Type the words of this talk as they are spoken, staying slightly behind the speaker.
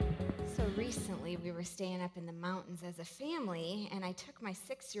recently we were staying up in the mountains as a family, and I took my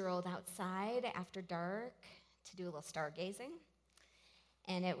 6-year-old outside after dark to do a little stargazing.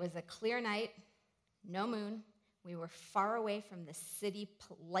 And it was a clear night, no moon. We were far away from the city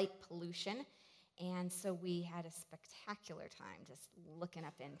light pollution, and so we had a spectacular time just looking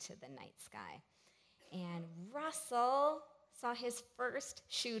up into the night sky. And Russell saw his first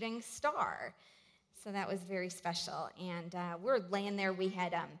shooting star. So that was very special. And we're laying there.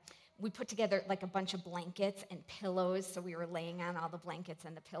 We put together like a bunch of blankets and pillows. So we were laying on all the blankets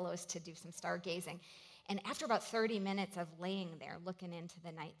and the pillows to do some stargazing. And after about 30 minutes of laying there, looking into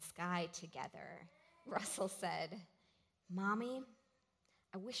the night sky together, Russell said, "Mommy,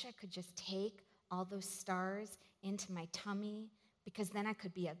 I wish I could just take all those stars into my tummy because then I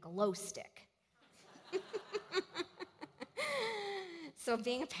could be a glow stick." So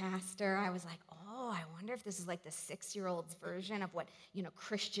being a pastor, I was like, I wonder if this is like the 6-year-old's version of what,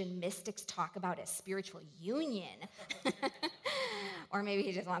 Christian mystics talk about as spiritual union. Or maybe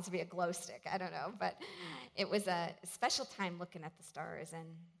he just wants to be a glow stick. I don't know. But it was a special time looking at the stars. And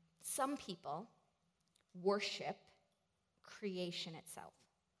some people worship creation itself.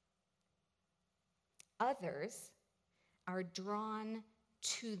 Others are drawn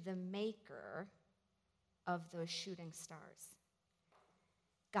to the maker of those shooting stars.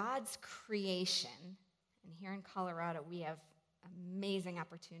 God's creation, and here in Colorado we have amazing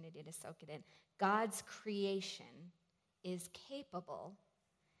opportunity to soak it in. God's creation is capable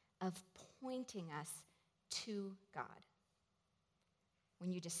of pointing us to God.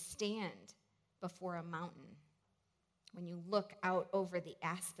 When you just stand before a mountain, when you look out over the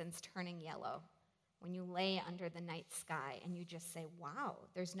aspens turning yellow, when you lay under the night sky and you just say, wow,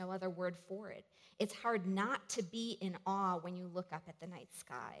 there's no other word for it. It's hard not to be in awe when you look up at the night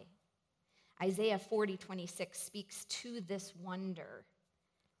sky. Isaiah 40:26 speaks to this wonder.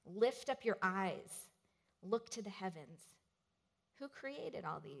 Lift up your eyes, look to the heavens. Who created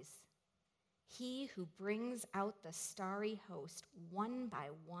all these? He who brings out the starry host one by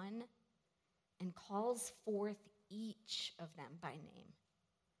one and calls forth each of them by name.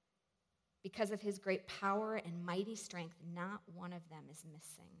 Because of his great power and mighty strength, not one of them is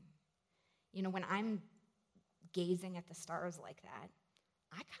missing. When I'm gazing at the stars like that,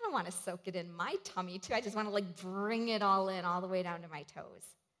 I kind of want to soak it in my tummy too. I just want to bring it all in all the way down to my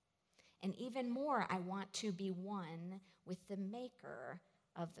toes. And even more, I want to be one with the maker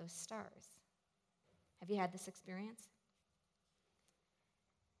of those stars. Have you had this experience?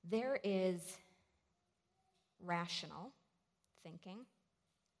 There is rational thinking.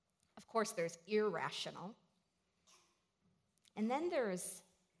 Of course, there's irrational. And then there's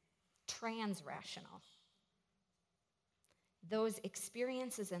transrational. Those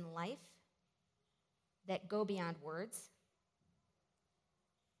experiences in life that go beyond words.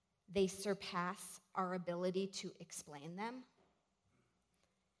 They surpass our ability to explain them.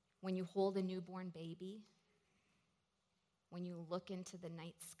 When you hold a newborn baby, when you look into the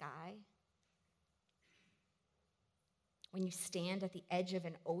night sky, when you stand at the edge of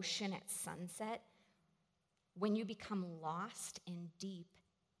an ocean at sunset, when you become lost in deep,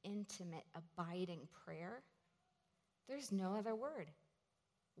 intimate, abiding prayer, there's no other word.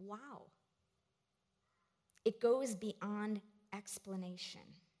 Wow. It goes beyond explanation.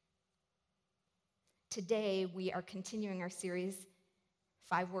 Today, we are continuing our series,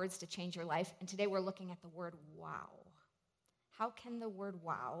 5 Words to Change Your Life, and today we're looking at the word wow. How can the word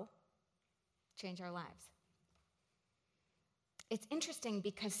wow change our lives? It's interesting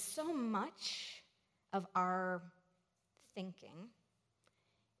because so much of our thinking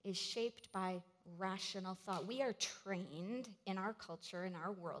is shaped by rational thought. We are trained in our culture, in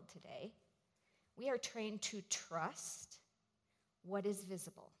our world today, we are trained to trust what is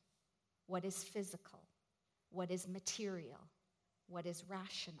visible, what is physical, what is material, what is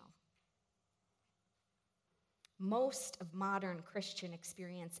rational. Most of modern Christian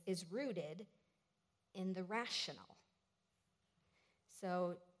experience is rooted in the rational.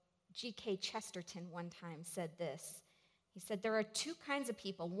 So G.K. Chesterton one time said this. He said, there are 2 kinds of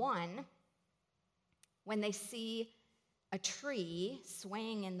people. One, when they see a tree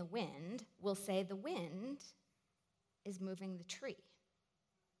swaying in the wind, will say the wind is moving the tree.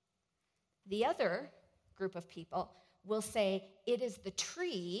 The other group of people will say it is the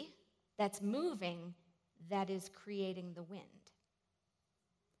tree that's moving that is creating the wind.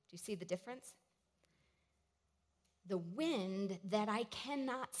 Do you see the difference? The wind that I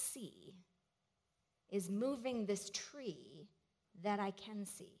cannot see is moving this tree that I can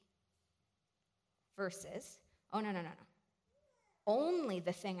see. Versus, no. Only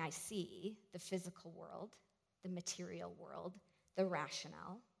the thing I see, the physical world, the material world, the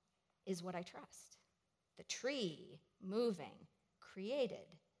rationale, is what I trust. The tree moving created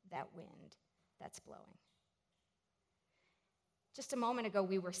that wind that's blowing. Just a moment ago,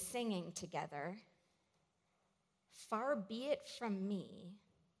 we were singing together, "Far be it from me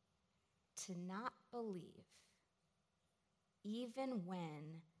to not believe, even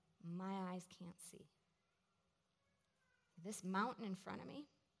when my eyes can't see. This mountain in front of me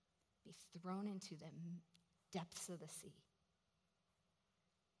be thrown into the depths of the sea."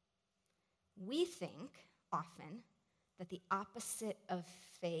 We think often that the opposite of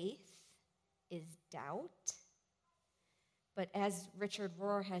faith is doubt. But as Richard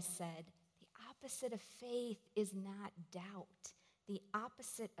Rohr has said, the opposite of faith is not doubt. The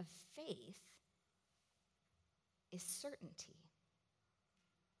opposite of faith is certainty.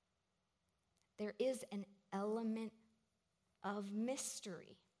 There is an element of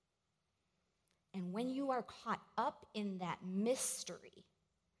mystery. And when you are caught up in that mystery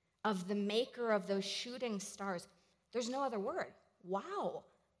of the maker of those shooting stars, there's no other word. Wow.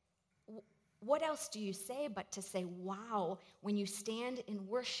 What else do you say but to say wow when you stand in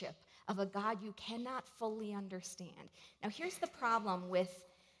worship of a God you cannot fully understand? Now, here's the problem with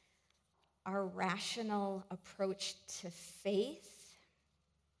our rational approach to faith.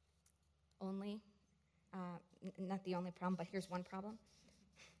 Not the only problem, but here's one problem.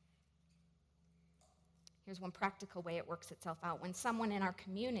 Here's one practical way it works itself out. When someone in our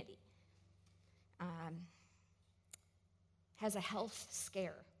community has a health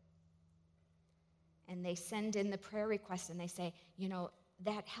scare, and they send in the prayer request and they say,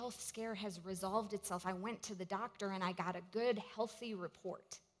 that health scare has resolved itself. I went to the doctor and I got a good, healthy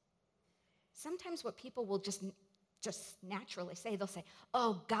report. Sometimes what people will just naturally say, they'll say,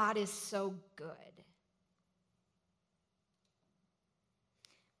 "Oh, God is so good."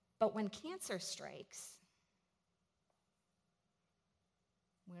 But when cancer strikes,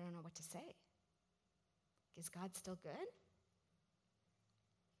 we don't know what to say. Is God still good?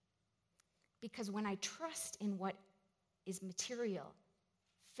 Because when I trust in what is material,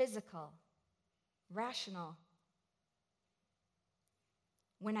 physical, rational,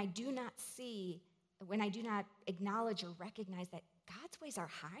 when I do not acknowledge or recognize that God's ways are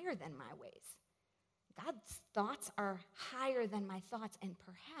higher than my ways, God's thoughts are higher than my thoughts, and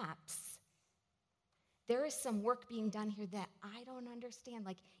perhaps there is some work being done here that I don't understand,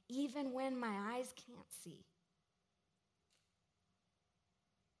 like even when my eyes can't see.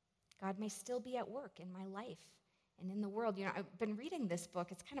 God may still be at work in my life and in the world. I've been reading this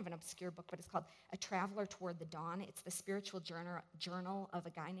book. It's kind of an obscure book, but it's called A Traveler Toward the Dawn. It's the spiritual journal of a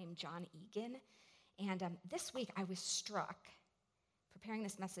guy named John Egan. And this week I was struck, preparing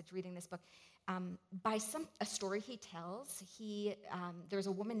this message, reading this book, by a story he tells. There's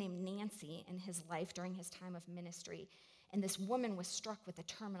a woman named Nancy in his life during his time of ministry, and this woman was struck with a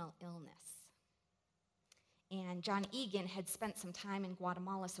terminal illness. And John Egan had spent some time in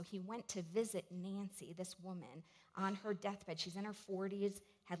Guatemala, so he went to visit Nancy, this woman, on her deathbed. She's in her 40s,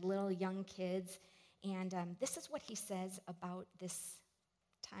 had little young kids, and this is what he says about this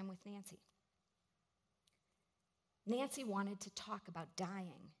time with Nancy. Nancy wanted to talk about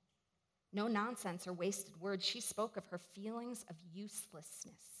dying. No nonsense or wasted words. She spoke of her feelings of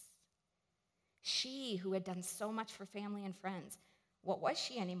uselessness. She, who had done so much for family and friends, what was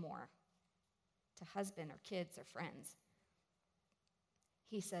she anymore to husband or kids or friends?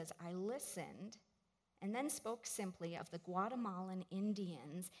 He says, "I listened and then spoke simply of the Guatemalan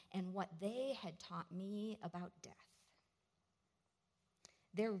Indians and what they had taught me about death.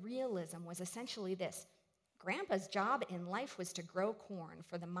 Their realism was essentially this: Grandpa's job in life was to grow corn.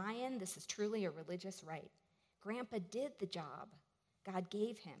 For the Mayan, this is truly a religious rite. Grandpa did the job God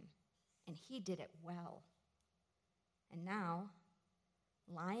gave him, and he did it well. And now,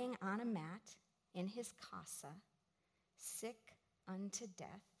 lying on a mat in his casa, sick unto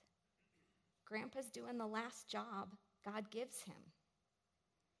death, Grandpa's doing the last job God gives him,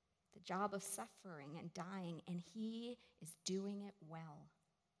 the job of suffering and dying, and he is doing it well."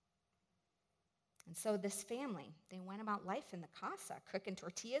 And so this family, they went about life in the casa, cooking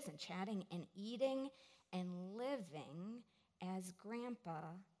tortillas and chatting and eating and living as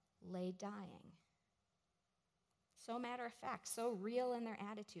Grandpa lay dying. So matter of fact, so real in their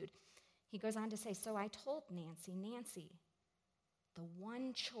attitude. He goes on to say, "So I told Nancy, the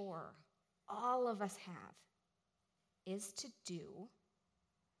one chore all of us have is to do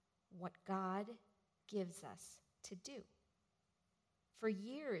what God gives us to do. For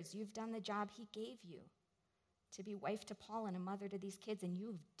years, you've done the job he gave you, to be wife to Paul and a mother to these kids, and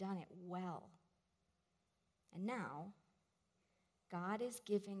you've done it well. And now, God is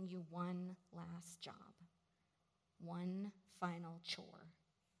giving you one last job, one final chore.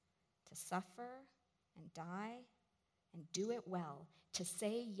 to suffer and die and do it well, to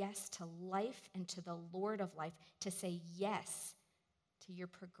say yes to life and to the Lord of life, to say yes to your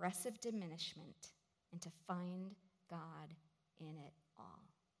progressive diminishment, and to find God in it all.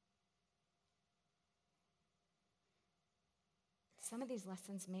 Some of these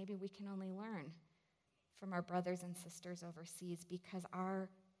lessons maybe we can only learn from our brothers and sisters overseas because our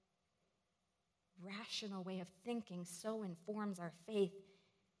rational way of thinking so informs our faith.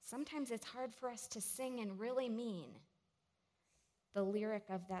 Sometimes it's hard for us to sing and really mean the lyric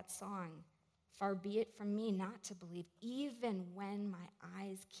of that song, "Far be it from me not to believe, even when my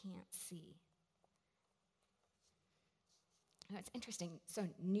eyes can't see." Now, it's interesting. So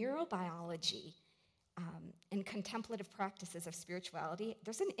neurobiology and contemplative practices of spirituality,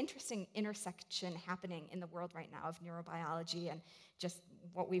 there's an interesting intersection happening in the world right now of neurobiology and just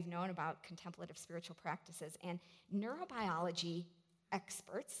what we've known about contemplative spiritual practices. And neurobiology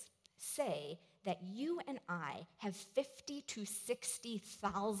experts say that you and I have 50 to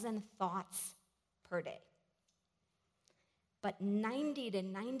 60,000 thoughts per day. But 90 to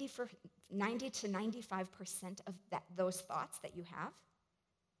 95% of those thoughts that you have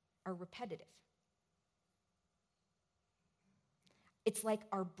are repetitive. It's like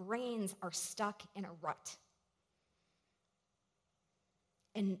our brains are stuck in a rut.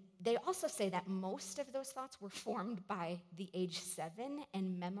 And they also say that most of those thoughts were formed by the age 7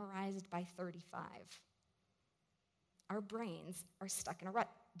 and memorized by 35. Our brains are stuck in a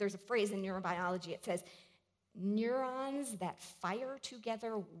rut. There's a phrase in neurobiology, it says, neurons that fire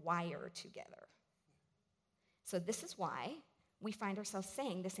together wire together. So this is why we find ourselves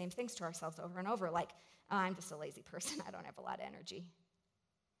saying the same things to ourselves over and over, like, "Oh, I'm just a lazy person, I don't have a lot of energy.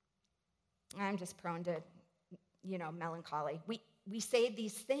 I'm just prone to, melancholy." We say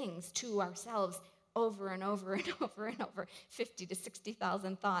these things to ourselves over and over and over and over, 50 to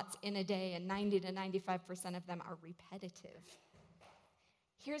 60,000 thoughts in a day, and 90 to 95% of them are repetitive.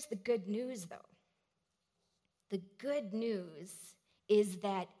 Here's the good news, though. The good news is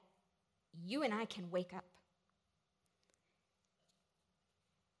that you and I can wake up.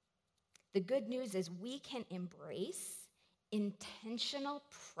 The good news is we can embrace intentional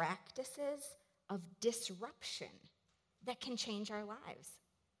practices of disruption that can change our lives.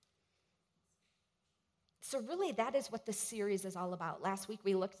 So really, that is what this series is all about. Last week,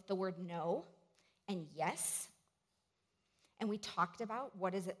 we looked at the word no and yes, and we talked about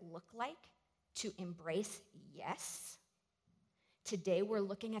what does it look like to embrace yes. Today, we're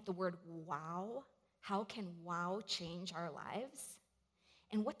looking at the word wow. How can wow change our lives?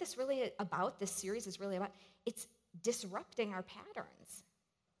 And what this series is really about, it's disrupting our patterns.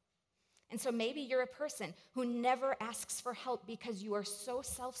 And so maybe you're a person who never asks for help because you are so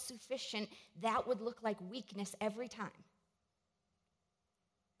self-sufficient, that would look like weakness every time.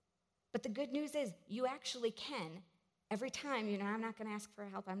 But the good news is you actually can. Every time, I'm not going to ask for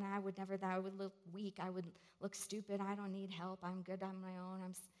help. I would never, that I would look weak. I would look stupid. I don't need help. I'm good on my own.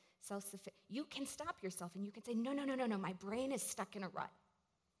 I'm self-sufficient. You can stop yourself and you can say, no, my brain is stuck in a rut.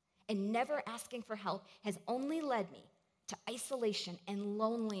 And never asking for help has only led me to isolation and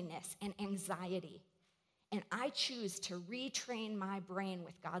loneliness and anxiety. And I choose to retrain my brain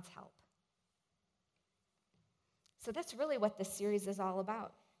with God's help. So that's really what this series is all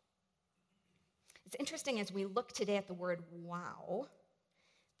about. It's interesting as we look today at the word wow,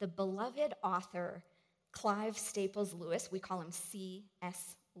 the beloved author Clive Staples Lewis, we call him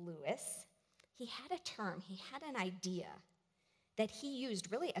C.S. Lewis, he had a term, he had an idea that he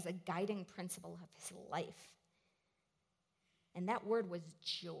used really as a guiding principle of his life. And that word was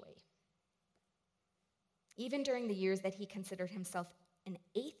joy. Even during the years that he considered himself an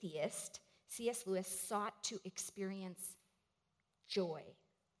atheist, C.S. Lewis sought to experience joy,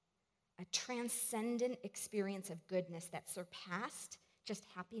 a transcendent experience of goodness that surpassed just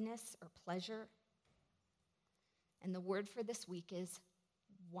happiness or pleasure. And the word for this week is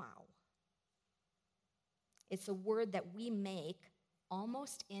wow. It's a word that we make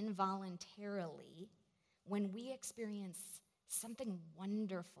almost involuntarily when we experience something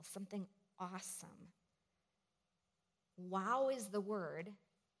wonderful, something awesome. Wow is the word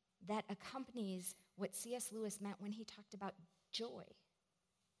that accompanies what C.S. Lewis meant when he talked about joy.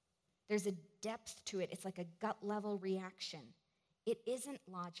 There's a depth to it. It's like a gut-level reaction. It isn't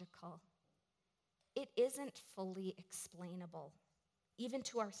logical. It isn't fully explainable, even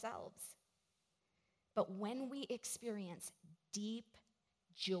to ourselves. But when we experience deep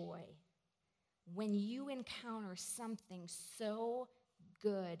joy, when you encounter something so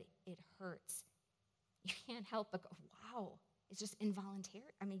good it hurts, you can't help but go, wow. It's just involuntary.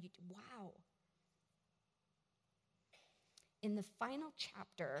 Wow. In the final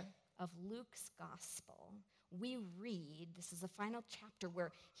chapter of Luke's gospel, we read, this is the final chapter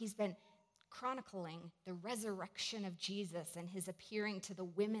where he's been chronicling the resurrection of Jesus and his appearing to the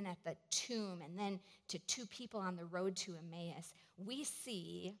women at the tomb and then to two people on the road to Emmaus. We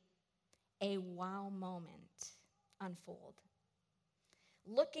see a wow moment unfold.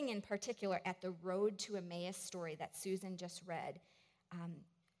 Looking in particular at the road to Emmaus story that Susan just read,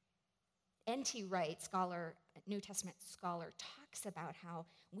 N.T. Wright, New Testament scholar, talks about how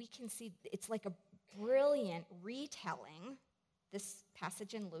we can see it's like a brilliant retelling. This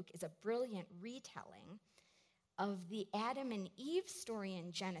passage in Luke is a brilliant retelling of the Adam and Eve story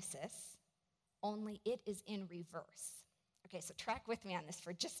in Genesis, only it is in reverse. Okay, so track with me on this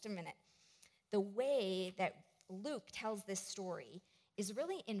for just a minute. The way that Luke tells this story is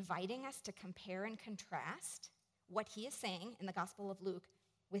really inviting us to compare and contrast what he is saying in the Gospel of Luke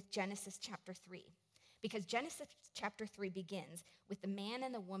with Genesis chapter 3. Because Genesis chapter 3 begins with the man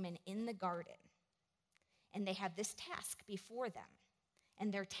and the woman in the garden. And they have this task before them.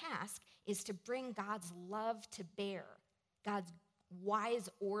 And their task is to bring God's love to bear, God's wise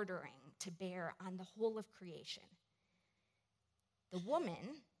ordering to bear on the whole of creation. The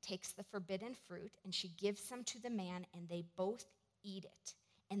woman takes the forbidden fruit and she gives some to the man, and they both eat it.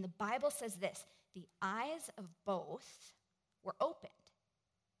 And the Bible says this: the eyes of both were opened,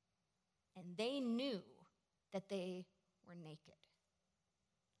 and they knew that they were naked.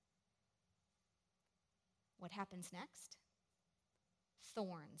 What happens next?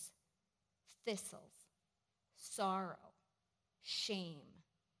 Thorns, thistles, sorrow, shame,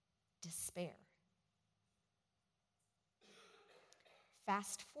 despair.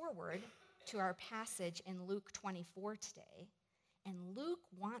 Fast forward to our passage in Luke 24 today, and Luke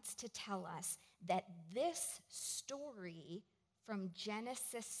wants to tell us that this story from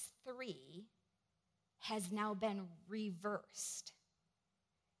Genesis 3 has now been reversed.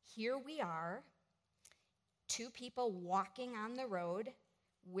 Here we are, two people walking on the road.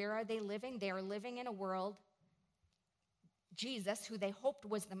 Where are they living? They are living in a world. Jesus, who they hoped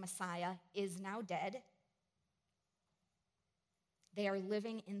was the Messiah, is now dead. They are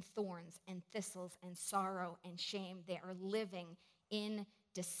living in thorns and thistles and sorrow and shame. They are living in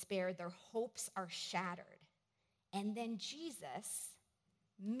despair. Their hopes are shattered. And then Jesus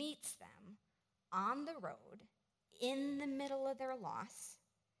meets them on the road in the middle of their loss.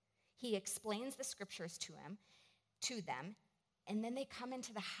 He explains the scriptures to them, and then they come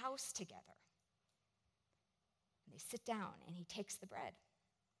into the house together. And they sit down, and he takes the bread,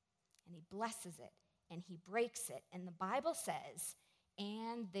 and he blesses it, and he breaks it. And the Bible says,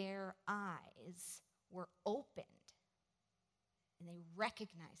 and their eyes were opened, and they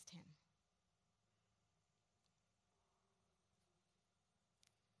recognized him.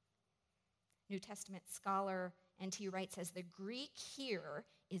 New Testament scholar N.T. Wright says the Greek here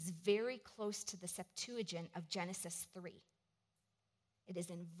is very close to the Septuagint of Genesis 3. It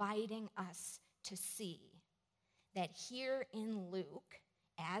is inviting us to see that here in Luke,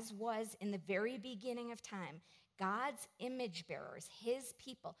 as was in the very beginning of time, God's image bearers, his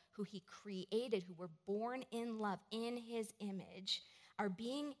people who he created, who were born in love in his image, are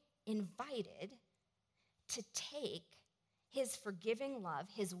being invited to take his forgiving love,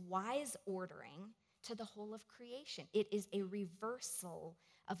 his wise ordering to the whole of creation. It is a reversal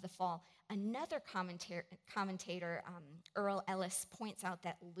of the fall. Another commentator, Earl Ellis, points out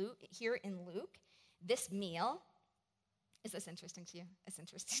that here in Luke, this meal, is this interesting to you? It's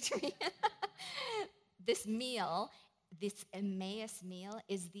interesting to me. This meal, this Emmaus meal,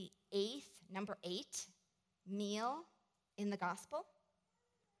 is the number 8 meal in the gospel.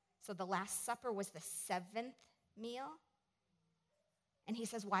 So the Last Supper was the 7th meal. And he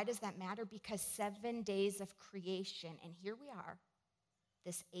says, why does that matter? Because 7 days of creation, and here we are,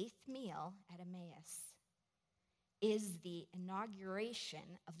 this 8th meal at Emmaus is the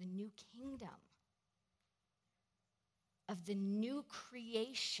inauguration of the new kingdom, of the new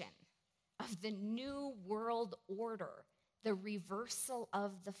creation, of the new world order, the reversal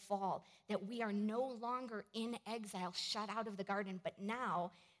of the fall, that we are no longer in exile, shut out of the garden, but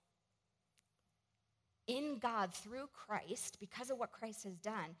now in God through Christ, because of what Christ has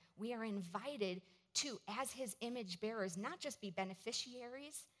done, we are invited to, as his image bearers, not just be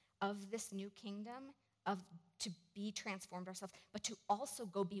beneficiaries of this new kingdom, to be transformed ourselves, but to also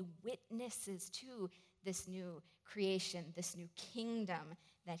go be witnesses to this new creation, this new kingdom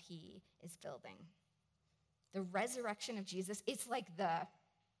that he is building. The resurrection of Jesus, it's like the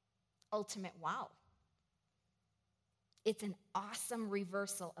ultimate wow. It's an awesome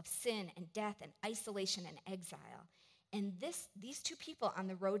reversal of sin and death and isolation and exile. And these two people on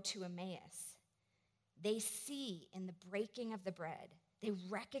the road to Emmaus, they see in the breaking of the bread They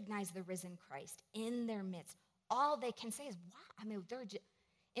recognize the risen Christ in their midst. All they can say is, wow. I mean,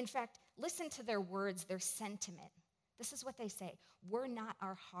 in fact, listen to their words, their sentiment. This is what they say. Were not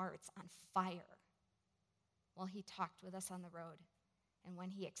our hearts on fire while he talked with us on the road and when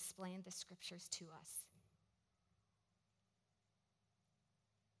he explained the scriptures to us?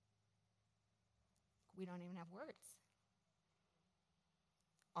 We don't even have words.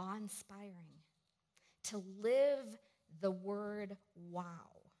 Awe-inspiring. To live the word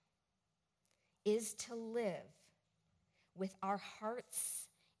wow is to live with our hearts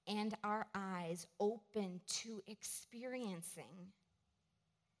and our eyes open to experiencing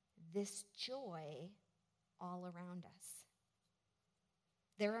this joy all around us.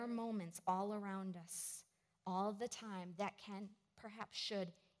 There are moments all around us all the time that can, perhaps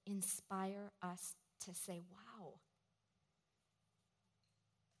should, inspire us to say, wow.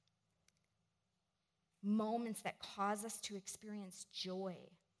 Moments that cause us to experience joy,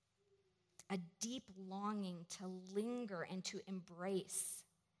 a deep longing to linger and to embrace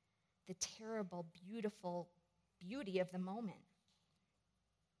the terrible, beautiful beauty of the moment.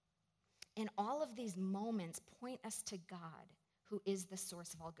 And all of these moments point us to God, who is the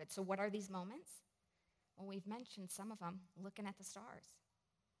source of all good. So what are these moments? Well, we've mentioned some of them. Looking at the stars,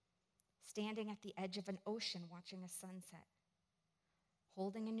 standing at the edge of an ocean watching a sunset,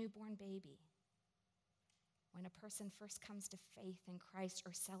 holding a newborn baby, when a person first comes to faith in Christ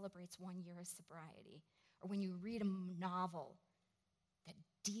or celebrates 1 year of sobriety, or when you read a novel that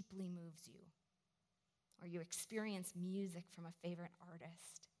deeply moves you, or you experience music from a favorite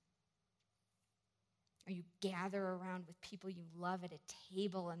artist, or you gather around with people you love at a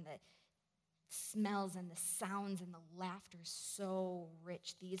table and the smells and the sounds and the laughter so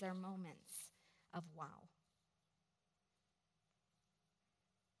rich. These are moments of wow.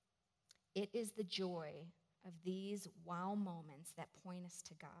 It is the joy of these wow moments that point us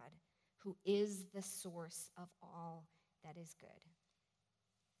to God, who is the source of all that is good.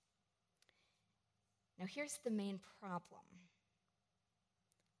 Now, here's the main problem.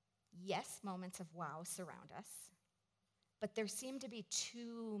 Yes, moments of wow surround us, but there seem to be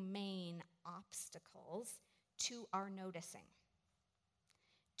two main obstacles to our noticing.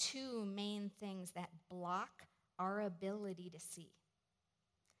 Two main things that block our ability to see.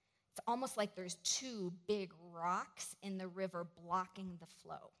 It's almost like there's two big rocks in the river blocking the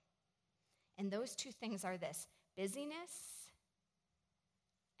flow. And those two things are this: busyness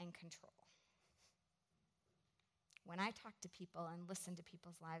and control. When I talk to people and listen to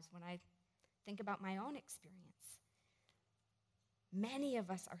people's lives, when I think about my own experience, many of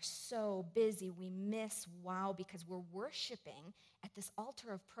us are so busy we miss wow because we're worshiping at this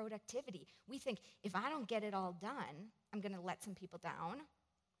altar of productivity. We think, if I don't get it all done, I'm going to let some people down.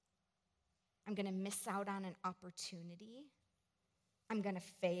 I'm going to miss out on an opportunity. I'm going to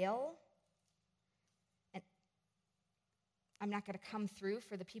fail. And I'm not going to come through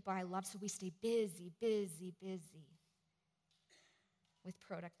for the people I love, so we stay busy with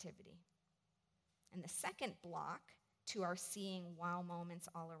productivity. And the second block to our seeing wow moments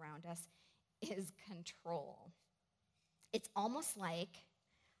all around us is control. It's almost like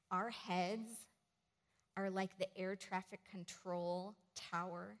our heads are like the air traffic control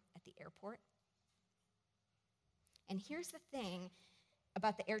tower at the airport. And here's the thing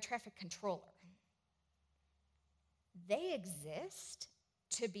about the air traffic controller. They exist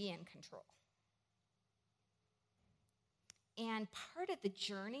to be in control. And part of the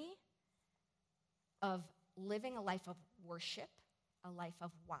journey of living a life of worship, a life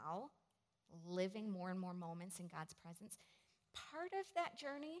of wow, living more and more moments in God's presence, part of that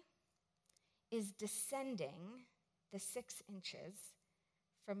journey is descending the 6 inches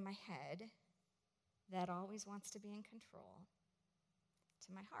from my head that always wants to be in control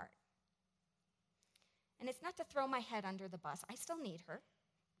to my heart. And it's not to throw my head under the bus. I still need her.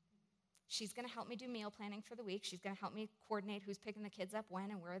 She's going to help me do meal planning for the week. She's going to help me coordinate who's picking the kids up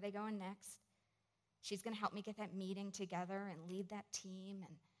when and where are they going next. She's going to help me get that meeting together and lead that team.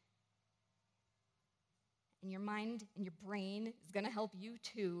 And your mind and your brain is going to help you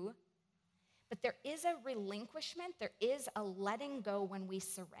too. But there is a relinquishment. There is a letting go when we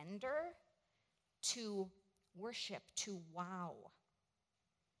surrender to worship, to wow.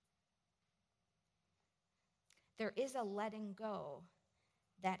 There is a letting go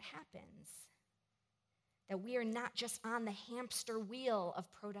that happens, that we are not just on the hamster wheel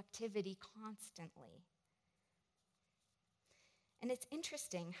of productivity constantly. And it's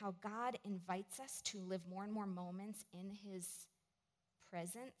interesting how God invites us to live more and more moments in his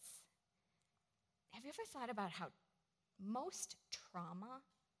presence. Have you ever thought about how most trauma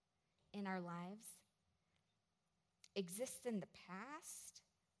in our lives exists in the past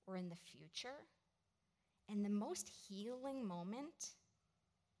or in the future. And the most healing moment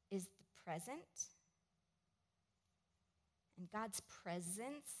is the present. And God's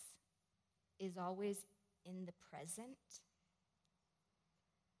presence is always in the present.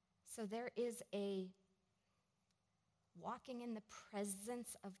 So there is a walking in the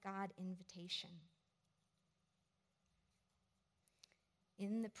presence of God invitation.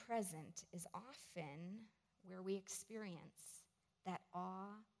 In the present is often where we experience that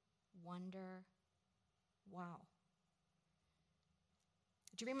awe, wonder, wow.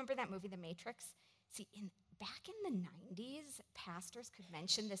 Do you remember that movie, The Matrix? See, back in the 90s, pastors could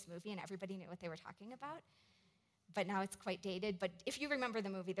mention this movie and everybody knew what they were talking about. But now it's quite dated. But if you remember the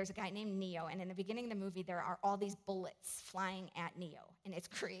movie, there's a guy named Neo, and in the beginning of the movie, there are all these bullets flying at Neo, and it's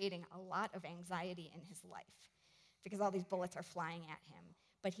creating a lot of anxiety in his life because all these bullets are flying at him.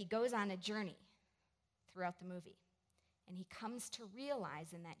 But he goes on a journey throughout the movie, and he comes to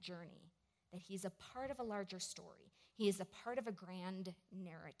realize in that journey that he's a part of a larger story. He is a part of a grand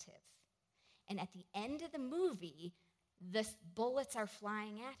narrative. And at the end of the movie, the bullets are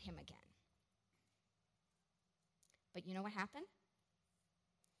flying at him again. But you know what happened?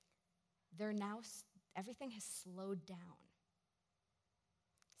 Everything has slowed down.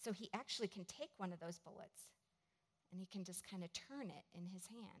 So he actually can take one of those bullets and he can just kind of turn it in his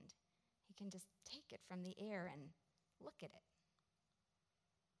hand. He can just take it from the air and look at it.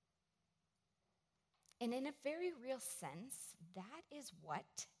 And in a very real sense, that is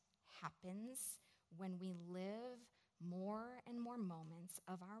what happens when we live more and more moments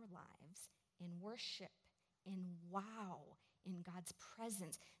of our lives in worship, in wow, in God's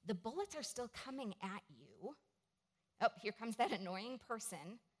presence. The bullets are still coming at you. Oh, here comes that annoying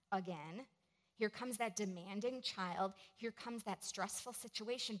person again. Here comes that demanding child. Here comes that stressful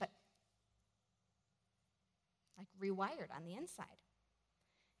situation, but like rewired on the inside.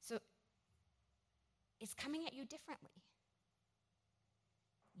 So it's coming at you differently.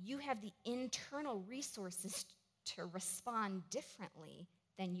 You have the internal resources to respond differently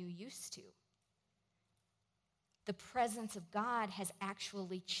than you used to. The presence of God has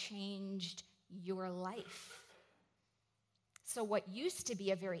actually changed your life. So what used to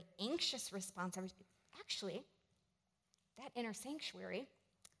be a very anxious response, actually, that inner sanctuary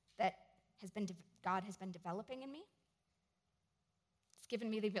that God has been developing in me, it's given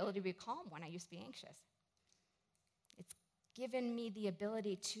me the ability to be calm when I used to be anxious. It's given me the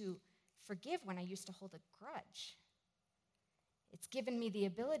ability to forgive when I used to hold a grudge. It's given me the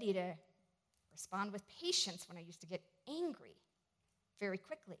ability to respond with patience when I used to get angry very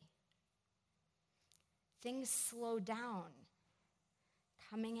quickly. Things slow down,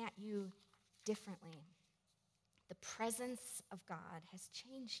 coming at you differently. The presence of God has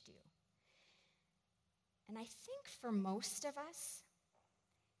changed you. And I think for most of us,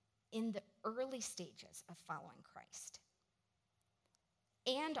 in the early stages of following Christ,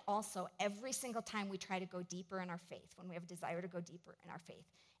 and also every single time we try to go deeper in our faith, when we have a desire to go deeper in our faith,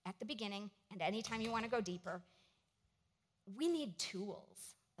 at the beginning and anytime you want to go deeper, we need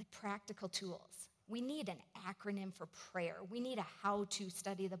tools, like practical tools. We need an acronym for prayer. We need a how to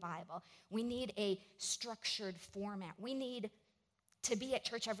study the Bible. We need a structured format. We need to be at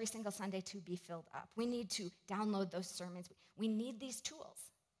church every single Sunday to be filled up. We need to download those sermons. We need these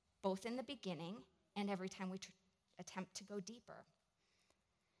tools, both in the beginning and every time we attempt to go deeper.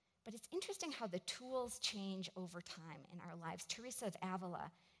 But it's interesting how the tools change over time in our lives. Teresa of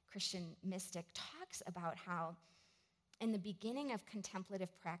Avila, Christian mystic, talks about how in the beginning of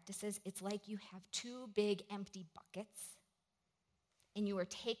contemplative practices, it's like you have two big empty buckets, and you are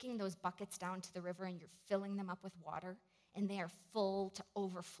taking those buckets down to the river and you're filling them up with water, and they are full to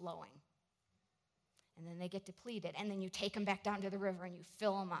overflowing. And then they get depleted, and then you take them back down to the river and you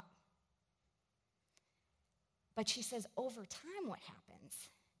fill them up. But she says over time what happens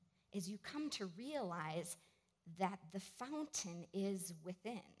is you come to realize that the fountain is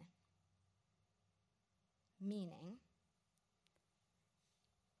within. Meaning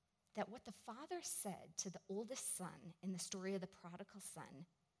that what the father said to the oldest son in the story of the prodigal son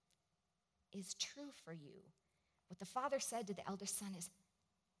is true for you. What the father said to the eldest son is,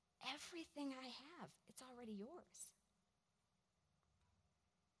 everything I have, it's already yours.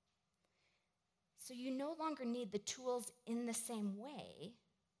 So you no longer need the tools in the same way,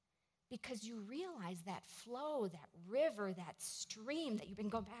 because you realize that flow, that river, that stream that you've been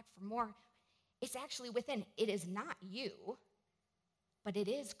going back for more, it's actually within. It is not you, but it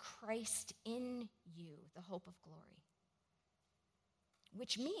is Christ in you, the hope of glory.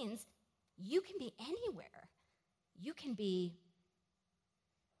 Which means you can be anywhere. You can be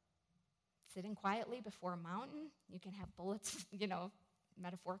sitting quietly before a mountain. You can have bullets,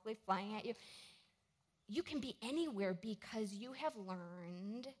 metaphorically flying at you. You can be anywhere because you have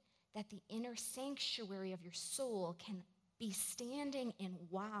learned that the inner sanctuary of your soul can be standing in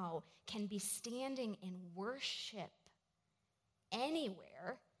wow, can be standing in worship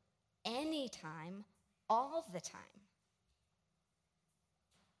anywhere, anytime, all the time.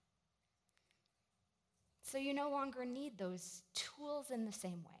 So you no longer need those tools in the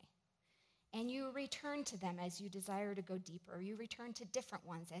same way. And you return to them as you desire to go deeper. You return to different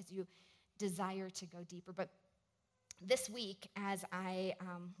ones as you desire to go deeper. But this week, as I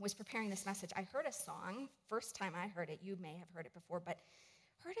was preparing this message, I heard a song. First time I heard it, you may have heard it before, but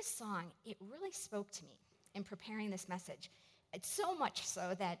heard a song. It really spoke to me in preparing this message. It's so much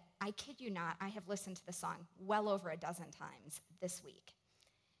so that, I kid you not, I have listened to the song well over a dozen times this week.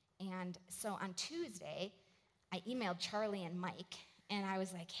 And so on Tuesday, I emailed Charlie and Mike, and I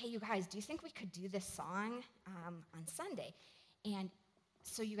was like, hey, you guys, do you think we could do this song on Sunday? And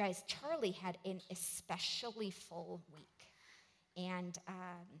so you guys, Charlie had an especially full week. And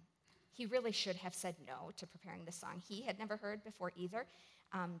he really should have said no to preparing this song. He had never heard before either.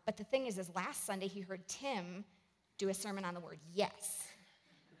 But the thing is last Sunday he heard Tim do a sermon on the word yes.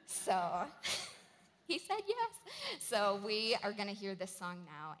 So he said yes. So we are going to hear this song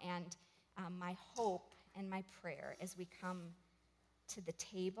now. And my hope and my prayer as we come to the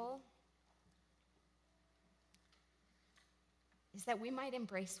table is that we might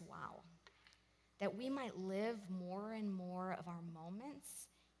embrace wow, that we might live more and more of our moments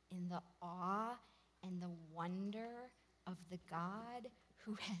in the awe and the wonder of the God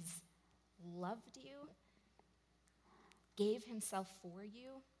who has loved you, gave himself for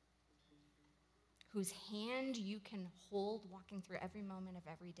you, whose hand you can hold walking through every moment of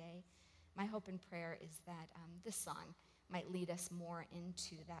every day. My hope and prayer is that this song might lead us more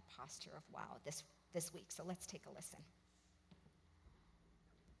into that posture of wow this week. So let's take a listen.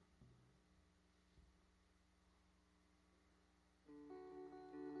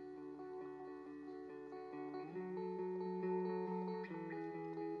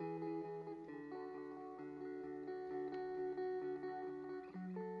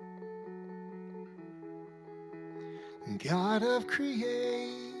 God of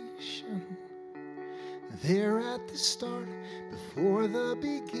creation, there at the start, before the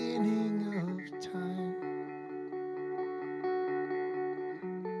beginning of time.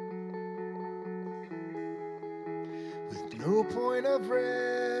 With no point of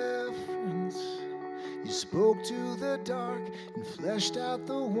reference, you spoke to the dark and fleshed out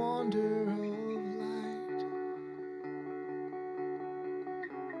the wonder of light.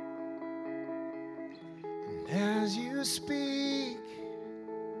 And as you speak,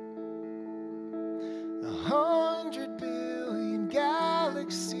 100 billion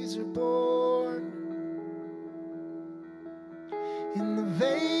galaxies are born. In the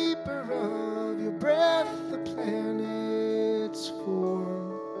vapor of your breath, the planets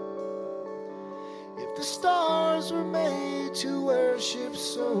form. If the stars were made to worship,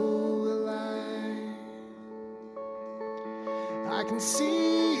 so will I can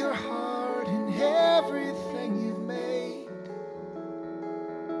see your heart in everything you've made.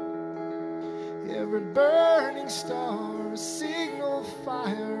 Every burning star, a signal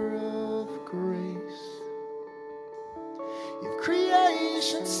fire of grace. If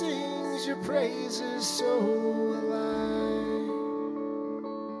creation sings your praises, so will I.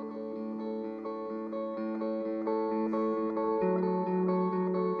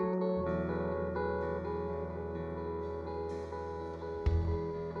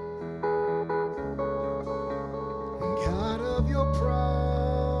 God of your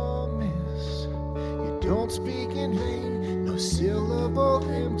promise, you don't speak in vain, no syllable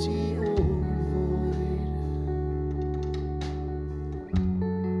empty or void.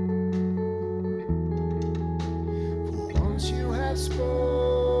 For once you have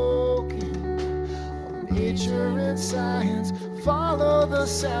spoken, all nature and science follow the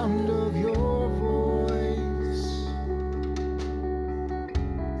sound of your voice.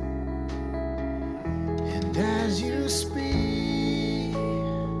 And as you speak,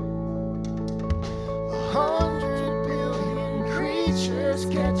 100 billion creatures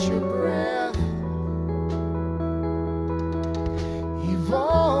catch your breath,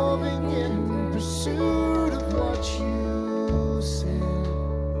 evolving in pursuit of what you said.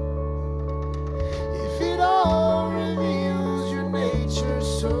 If it all reveals your nature,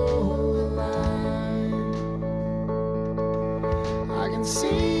 so will I can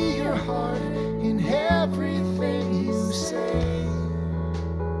see your heart in everything you say.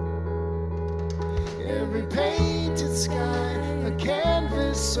 Every painted sky, a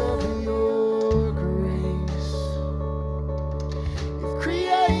canvas of your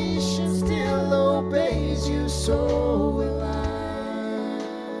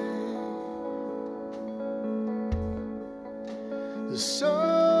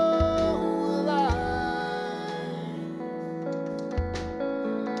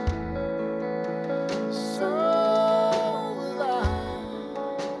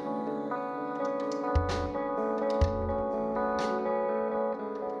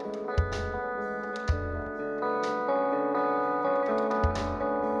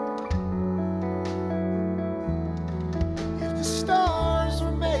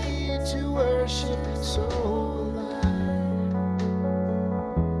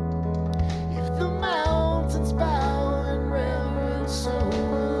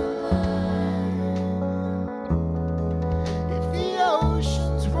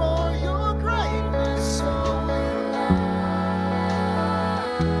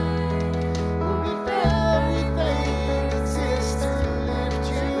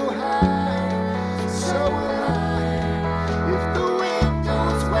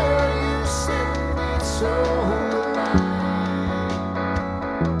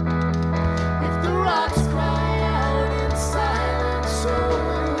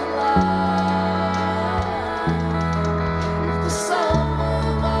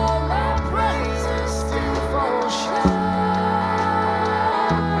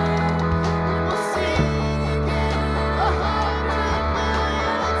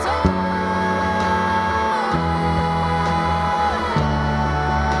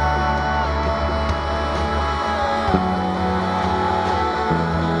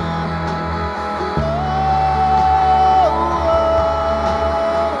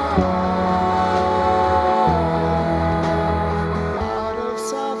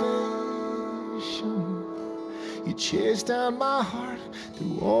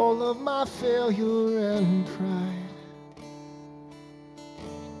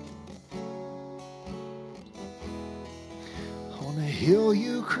hill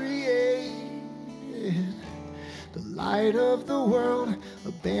you created, the light of the world,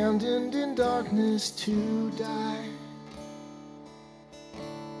 abandoned in darkness to die.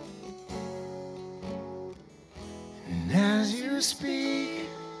 And as you speak,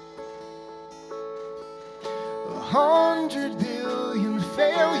 100 billion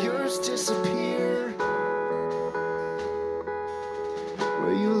failures disappear.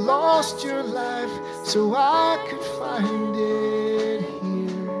 Where you lost your life so I could find it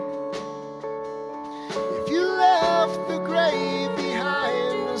here. If you left the grave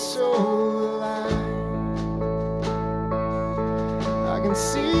behind, so alive, I can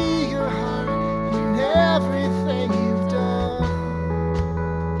see your heart in everything you've done.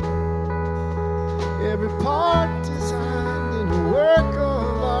 Every part designed in a work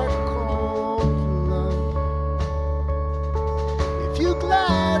of art called love. If you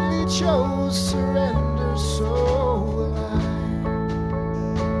gladly chose surrender, so alive,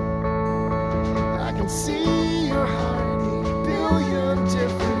 I can see your heart in 8 billion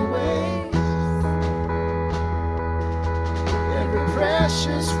different ways. Every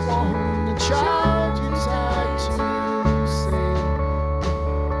precious one, the child you tried to save.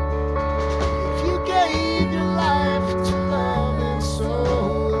 If you gave your life to love and so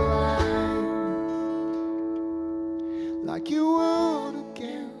alive, like you would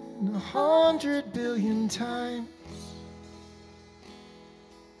again 100 billion times.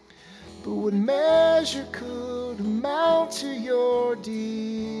 But what measure could amount to your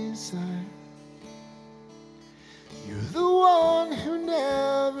desire? You're the one who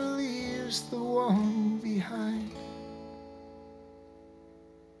never leaves the one behind.